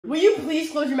Will you please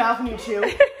close your mouth when you chew?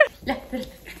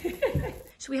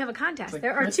 Should we have a contest? Like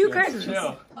there are two curtains.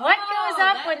 Chill. What goes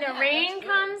up when the rain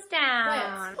comes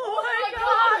down? Oh my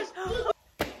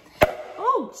gosh!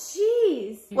 Oh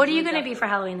jeez! What are you gonna be for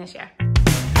Halloween this year?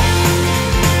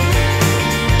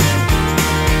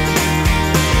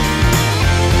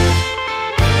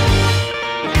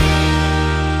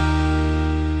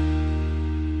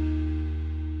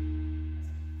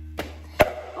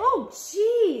 Oh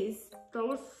jeez! That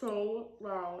was so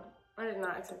loud. I did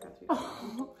not expect that to be.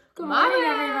 Oh, good morning,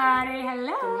 everybody.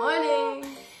 Hello. Good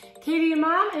morning. Katie and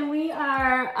Mom, and we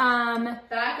are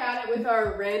back at it with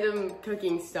our random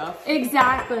cooking stuff.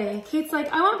 Exactly. Kate's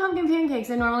like, I want pumpkin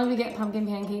pancakes, and normally we get pumpkin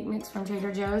pancake mix from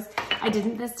Trader Joe's. I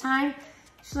didn't this time.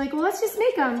 She's like, well, let's just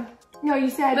make them. No, you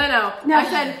said no. I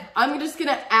said I'm just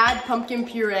gonna add pumpkin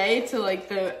puree to like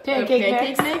the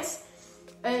pancake mix.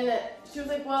 And she was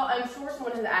like, well, I'm sure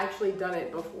someone has actually done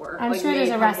it before. I'm sure there's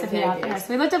a recipe out there.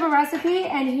 So we looked up a recipe,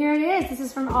 and here it is. This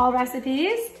is from All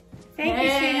Recipes. Thank you,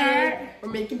 sweetheart. We're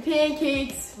making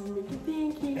pancakes.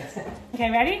 Okay,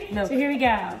 ready? No. So here we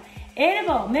go. In a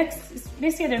bowl, mix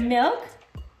together milk,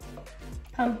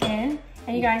 pumpkin,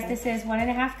 and you guys, this is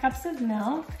 1.5 cups of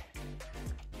milk.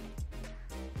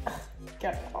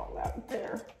 Got it all out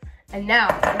there. And now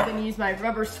I'm gonna use my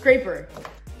rubber scraper.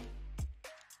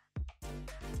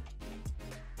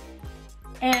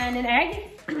 And an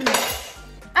egg.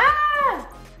 Ah!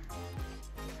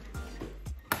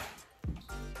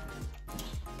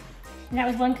 And that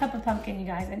was 1 cup of pumpkin, you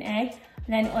guys, an egg.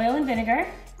 And then oil and vinegar.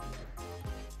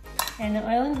 And the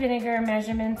oil and vinegar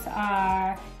measurements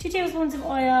are 2 tablespoons of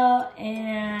oil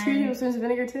and 2 tablespoons of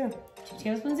vinegar too. 2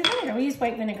 tablespoons of vinegar. We use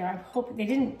white vinegar. I hope they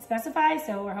didn't specify,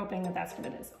 so we're hoping that that's what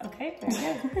it is. Okay,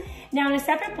 very good. Now in a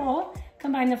separate bowl,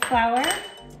 combine the flour,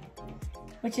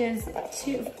 which is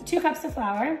 2 cups of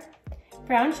flour,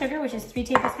 brown sugar, which is 3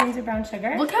 tablespoons of brown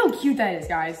sugar. Look how cute that is,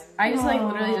 guys. I just like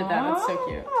literally did that. That's so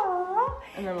cute.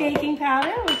 Baking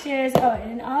powder, which is,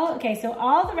 so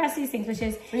all the rest of these things, which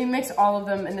is we mix all of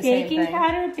them in the same thing. Baking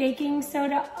powder, baking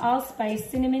soda, allspice,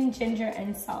 cinnamon, ginger,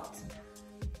 and salt.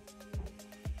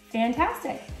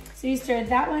 Fantastic. So you stir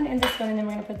that one and this one, and then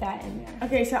we're gonna put that in there.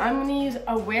 Okay, so I'm gonna use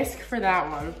a whisk for that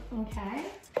one. Okay.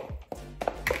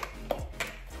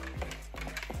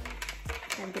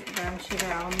 Gotta get the brown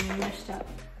sugar all mushed up.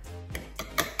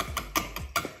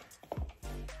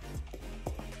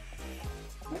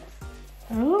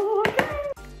 Oh, okay.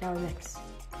 Now mix.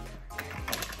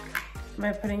 Am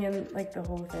I putting in like the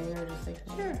whole thing or just like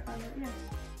Sure, yes.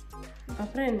 I'll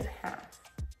put it in half.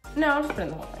 No, I'll just put in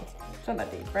the whole thing. It's not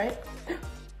that deep, right?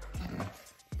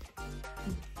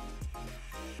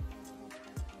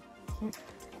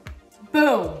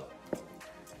 Boom!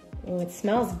 Oh, it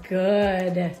smells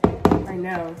good. I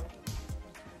know.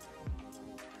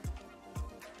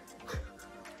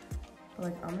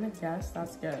 Like, I'm gonna guess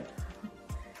that's good.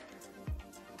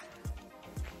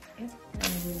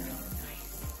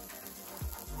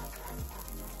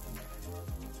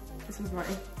 This is mine.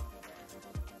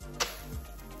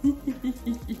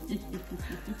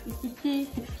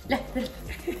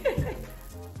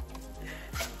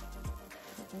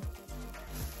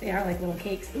 They are like little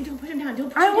cakes. Ooh, don't push them down. Don't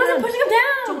push I them wasn't down. pushing them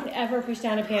down. Don't ever push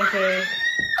down a pancake.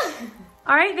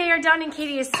 All right, they are done, and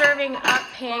Katie is serving up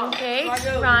pancakes.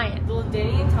 Ryan. The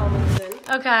Danny and Tomlinson.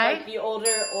 Okay. Like the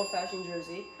older, old-fashioned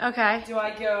jersey. Okay. Do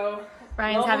I go?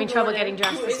 Ryan's having trouble getting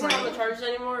dressed who this isn't on morning. the Chargers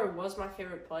anymore, was my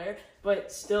favorite player,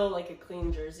 but still like a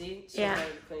clean jersey. So Yeah. the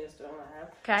cleanest one I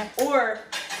have. Okay. Or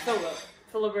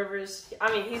Phillip Rivers.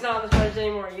 I mean, he's not on the Chargers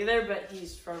anymore either, but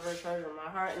he's forever a Charger in my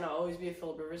heart, and I'll always be a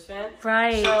Phillip Rivers fan.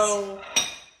 Right. So,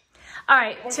 all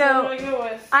right. what So do I go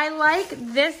with? I like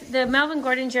the Melvin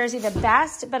Gordon jersey the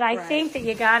best, but I think that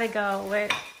you gotta go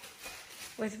with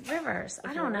Rivers.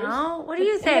 I don't know. What do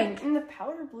you think? And the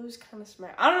powder blues kind of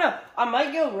smack. I don't know. I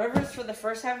might go Rivers for the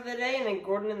first half of the day, and then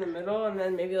Gordon in the middle, and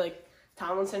then maybe like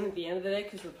Tomlinson at the end of the day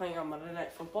because we're playing on Monday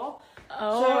Night Football.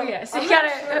 Oh, so, yeah. So I'm you gotta.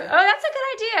 sure. Oh, that's a good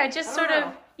idea. Just sort of.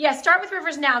 know. Yeah. Start with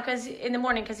Rivers now, because in the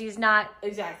morning, because he's not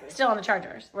Exactly. still on the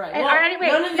Chargers. Right. And, Well, anyway,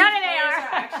 none of these they players are.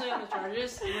 actually on the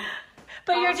Chargers.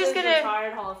 But you're just gonna.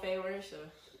 Retired Hall of Famer, so.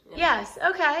 Yeah. Yes.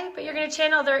 Okay. But you're gonna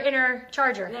channel their inner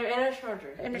Charger. Their inner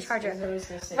Charger. Inner Charger. Is what I was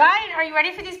gonna say. Ryan, are you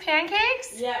ready for these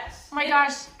pancakes? Yes. Oh my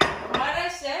gosh. What did I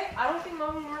say? I don't think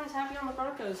Melvin Gordon's happy on the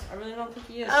Broncos. I really don't think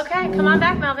he is. Okay, come on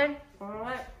back, Melvin. All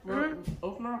right.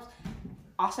 Open arms.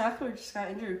 Austin Eckler just got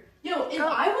injured. Yo, if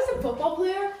I was a football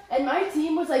player and my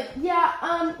team was like,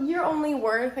 yeah, you're only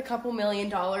worth a couple $1 million,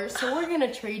 so we're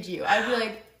gonna trade you, I'd be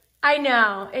like, I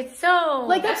know. It's so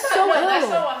like that's so ill. That's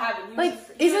not what happened. He Like, was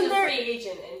a isn't there free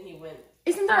agent and he went.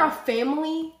 Isn't there a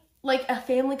family like a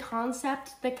family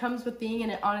concept that comes with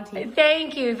being on a team.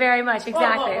 Thank you very much.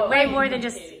 Exactly. Way more than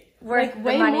just worth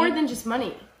way the money. more than just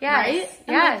money. Yes. Right?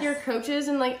 And Yes. like your coaches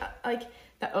and like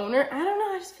the owner. I don't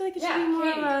know. I just feel like it should be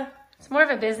more of a. It's more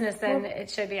of a business than it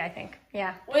should be, I think.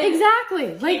 Yeah.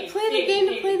 Exactly. Like play the game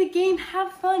to play the game.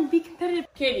 Have fun. Be competitive.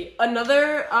 Katie,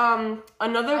 another I'll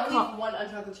leave one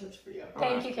unchocolate chips for you.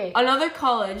 Thank you, Kate. Another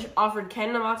college offered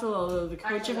Ken Navatalolo, the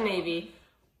coach of Navy,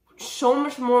 so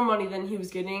much more money than he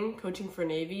was getting coaching for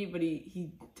Navy, but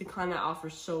he declined that offer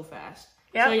so fast.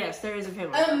 Yep. So yes, there is a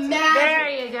family. There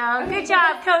you go. Good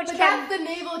job, Coach But Ken. that's the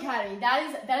Naval Academy.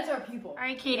 That is our pupil. All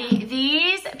right, Katie.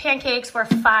 These pancakes were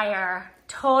fire.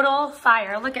 Total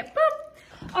fire. Look at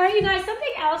boop. All right, you guys,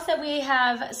 something else that we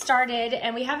have started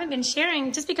and we haven't been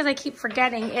sharing just because I keep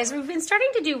forgetting is we've been starting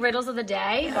to do riddles of the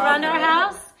day around our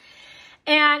house.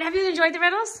 And have you enjoyed the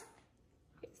riddles?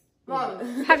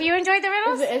 Mom. Have you enjoyed the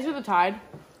riddles? Is the answer the tide?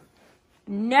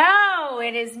 No,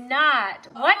 it is not.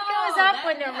 What goes up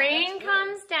when the rain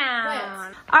comes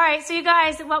down? All right, so you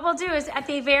guys, what we'll do is at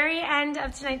the very end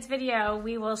of tonight's video,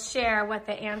 we will share what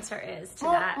the answer is to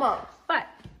that. Mom. What?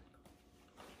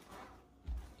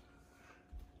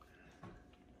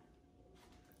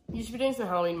 You should be doing some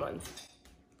Halloween ones.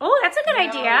 Oh, that's a good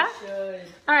idea.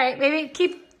 All right, maybe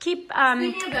keep Speaking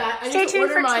of that, stay tuned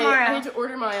for tomorrow. I need to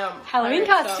order my Halloween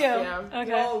costume. Stuff, yeah.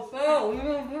 Okay.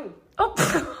 Oh,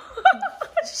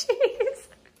 jeez.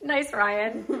 Nice,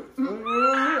 Ryan.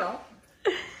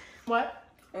 What?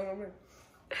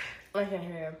 I can't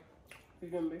hear you.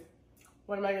 Who's gonna be?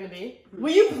 What am I gonna be?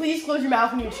 Will you please close your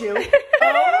mouth when you chew?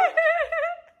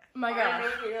 Oh my gosh.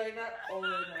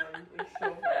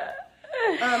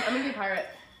 I'm gonna be a pirate.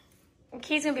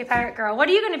 Key's gonna be pirate girl. What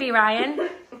are you gonna be, Ryan?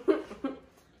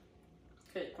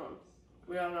 Okay, come on.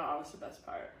 We all know I was the best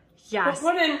pirate. Yes.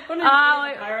 Put in me as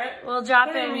a pirate. We'll drop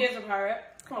Put in in me as a pirate.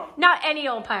 Come on. not any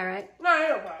old pirate. No, I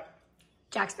ain't a pirate.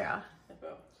 Jack Sparrow.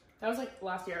 That was like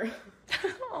last year.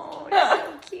 Oh, that's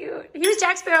so cute. He was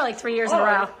Jack Sparrow like 3 years in a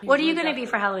row. What are you gonna be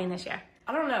for Halloween this year?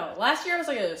 I don't know. Last year I was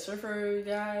like a surfer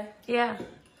guy. Yeah.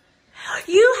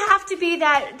 You have to be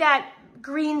that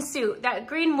green suit, that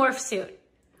green morph suit.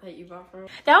 That you bought for me?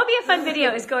 That would be a fun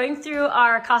video, is going through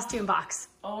our costume box.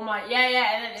 Oh my, yeah.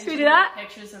 And then should we do that?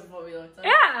 Pictures of what we looked like.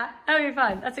 Yeah, that would be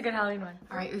fun. That's a good Halloween one.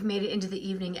 All right, we've made it into the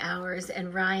evening hours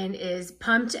and Ryan is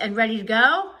pumped and ready to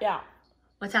go. Yeah.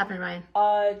 What's happening, Ryan?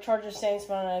 Chargers Saints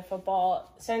Monday Night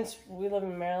Football. Since we live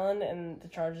in Maryland and the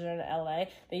Chargers are in LA,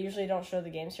 they usually don't show the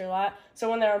games here a lot. So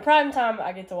when they're on prime time,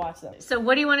 I get to watch them. So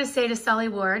what do you want to say to Sully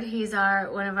Ward? He's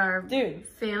one of our family.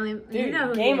 Dude, you know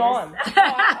who game he is. on.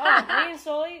 Me and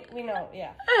Sully, we know,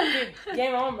 yeah. Dude,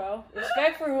 game on, bro.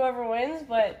 Respect for whoever wins,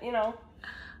 but you know.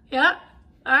 Yep.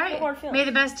 All right. No hard feelings. May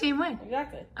the best team win.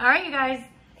 Exactly. All right, you guys.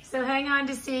 So hang on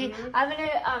to see. I'm going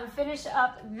to finish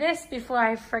up this before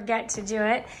I forget to do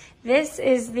it. This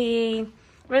is the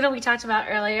riddle we talked about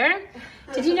earlier.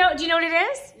 Do you know what it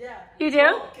is? Yeah. You do?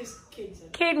 Oh,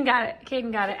 Caden got it.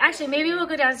 Caden got it. Actually, maybe we'll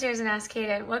go downstairs and ask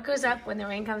Caden what goes up when the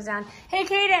rain comes down. Hey,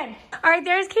 Caden. All right,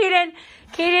 there's Caden.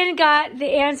 Caden got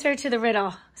the answer to the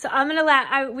riddle. So I'm going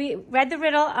to we read the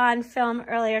riddle on film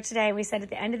earlier today. We said at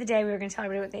the end of the day we were going to tell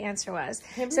everybody what the answer was.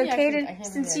 So Caden,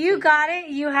 since you got it,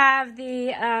 you have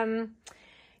the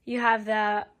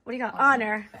what do you call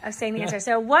honor of saying the answer.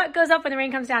 So what goes up when the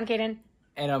rain comes down, Caden?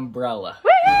 An umbrella. Woo!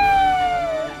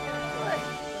 Like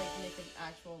make an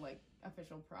actual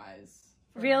official prize.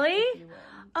 Really?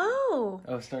 Oh.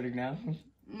 Oh, starting now?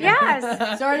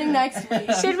 Yes. Starting next week.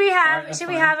 Should we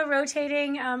have a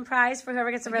rotating prize for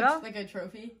whoever gets a riddle? Like a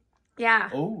trophy? Yeah.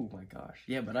 Oh my gosh.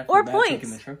 Yeah, but I Or feel bad points. taking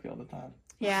the trophy all the time.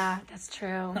 Yeah, that's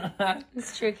true.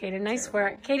 That's true, Katie. Nice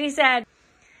work. Katie said.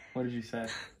 What did you say?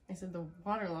 I said the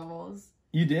water levels.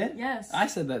 You did? Yes. I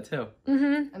said that too.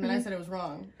 Mm-hmm. And then I said it was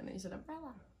wrong. And then you said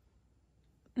umbrella.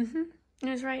 Mm-hmm. It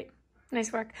was right.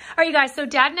 Nice work. All right, you guys. So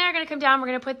Dad and I are going to come down. We're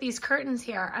going to put these curtains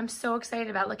here. I'm so excited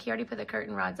about it. Look, he already put the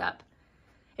curtain rods up.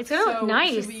 It's going to look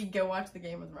nice. Should we go watch the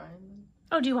game with Ryan?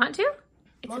 Oh, do you want to?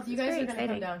 Well, if you guys are going to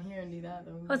come down here and do that,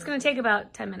 then well, it's going to take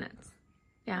about 10 minutes.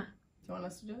 Yeah. Do you want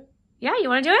us to do it? Yeah, you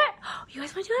want to do it? Oh, you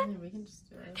guys want to do it? Yeah, we can just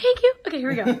do it. Thank you. Okay, here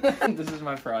we go. This is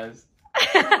my prize.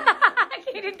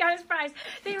 Kaden got his prize.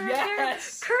 They were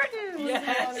Yes. curtains.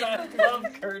 Yes, I love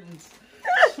curtains.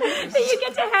 That you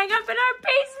get to hang up in our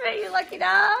basement, you lucky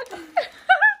dog.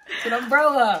 It's an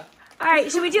umbrella. All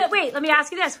right, should we do it? Wait, let me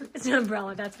ask you this. It's an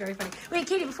umbrella. That's very funny. Wait,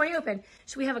 Katie, before you open,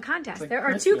 should we have a contest? There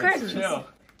are two curtains. Chill.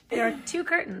 There are two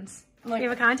curtains. We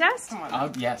have a contest?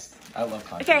 Yes, I love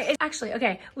contests. Okay,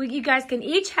 okay. You guys can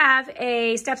each have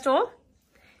a step stool,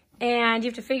 and you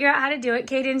have to figure out how to do it.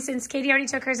 Kaden, since Katie already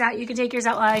took hers out, you can take yours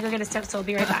out while I go get a step stool.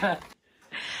 Be right back.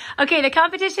 Okay, the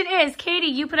competition is, Katie,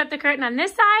 you put up the curtain on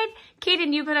this side.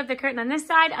 Kaden, you put up the curtain on this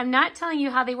side. I'm not telling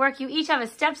you how they work. You each have a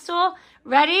step stool.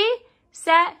 Ready,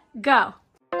 set, go.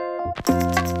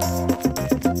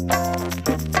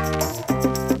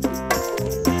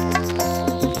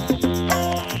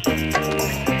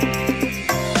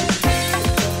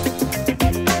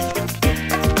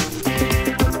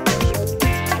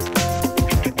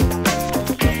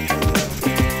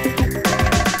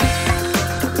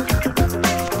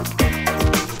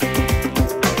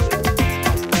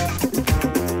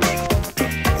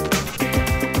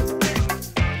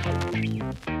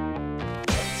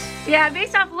 Yeah,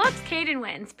 based off looks, Kaden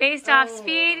wins. Based off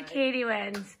speed, Katie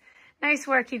wins. Nice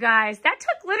work, you guys. That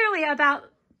took literally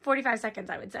about 45 seconds,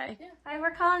 I would say. Yeah. All right,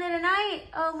 we're calling it a night.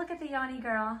 Oh, look at the yawny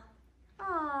girl.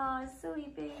 Oh,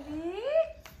 sweet baby.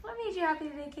 What made you happy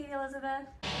today, Katie Elizabeth?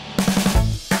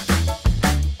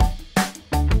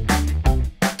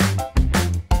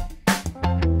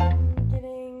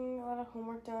 Getting a lot of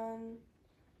homework done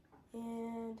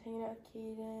and hanging out with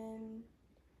Kaden.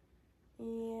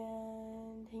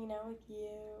 And hanging out with you.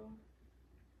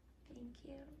 Thank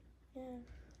you. Yeah.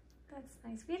 That's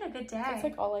nice. We had a good day. That's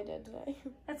like all I did today.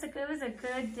 It was a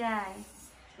good day.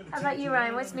 How about you,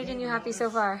 Ryan? What's making you happy so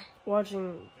far?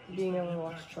 Being able to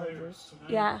watch Chargers.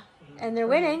 Yeah. And they're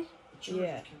winning.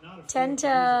 Yeah. 20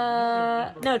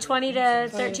 to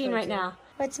 13 right now.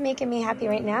 What's making me happy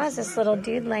right now is this little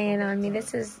dude laying on me.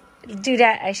 This is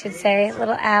dudette, I should say.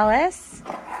 Little Alice.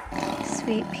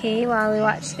 Sweet pea while we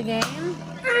watch the game.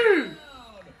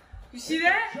 You see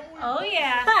that? Oh,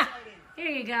 yeah. Ha! Here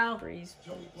you go. Breeze.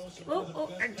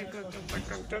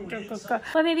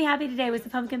 What made me happy today was the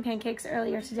pumpkin pancakes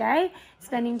earlier today.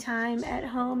 Spending time at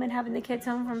home and having the kids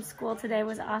home from school today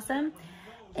was awesome.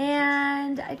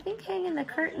 And I think hanging the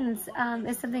curtains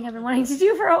is something I've been wanting to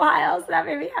do for a while, so that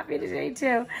made me happy today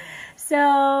too.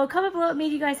 So comment below what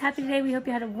made you guys happy today. We hope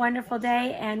you had a wonderful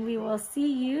day, and we will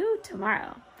see you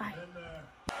tomorrow. Bye.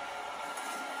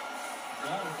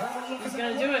 He's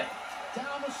gonna do it.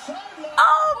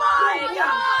 Oh my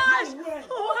gosh!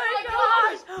 Oh my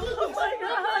gosh! Oh my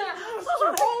gosh!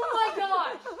 Oh my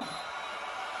gosh!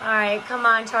 All right, come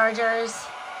on, Chargers.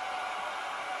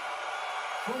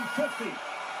 From 50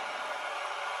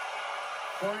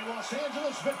 for a Los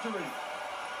Angeles victory.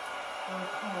 On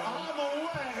the way,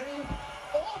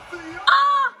 off the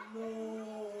Ah! no.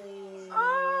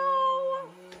 Oh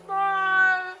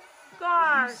my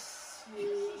gosh! Misses the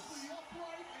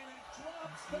upright and it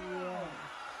drops down.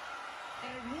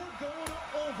 And we're going to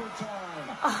overtime.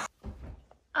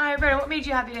 All right, Brennan, what made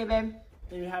you happy today, babe?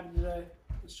 Made me happy today.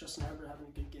 It's Justin Herbert having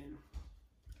a good game.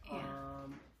 Yeah.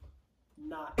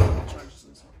 Not the Chargers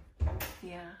this time.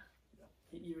 Yeah.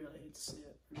 You really hate to see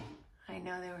it. I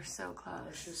know, they were so It's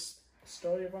close. just the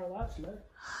story of our lives, man.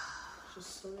 It's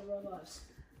just the story of our lives.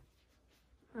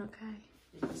 Okay.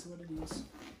 It is what it is.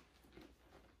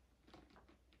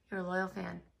 You're a loyal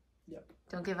fan. Yep.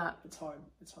 Don't give up. It's hard.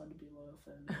 It's hard to be a loyal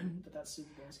fan, but that's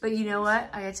Super Bowl. But you know what?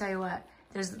 I gotta tell you what.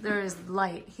 There is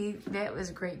light. That was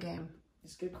a great game.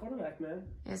 He's a good quarterback, man.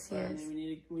 Yes, he I is.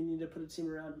 mean, we need to put a team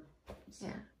around him. So.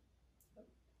 Yeah.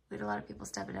 We had a lot of people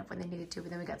stepping up when they needed to, but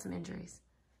then we got some injuries.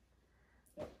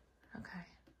 Yep. Okay.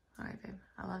 All right, babe.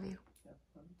 I love you. Yep.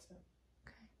 Love you too.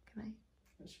 Okay. Good night.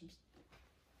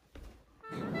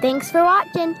 Thanks for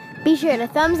watching. Be sure to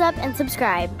thumbs up and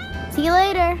subscribe. See you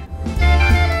later.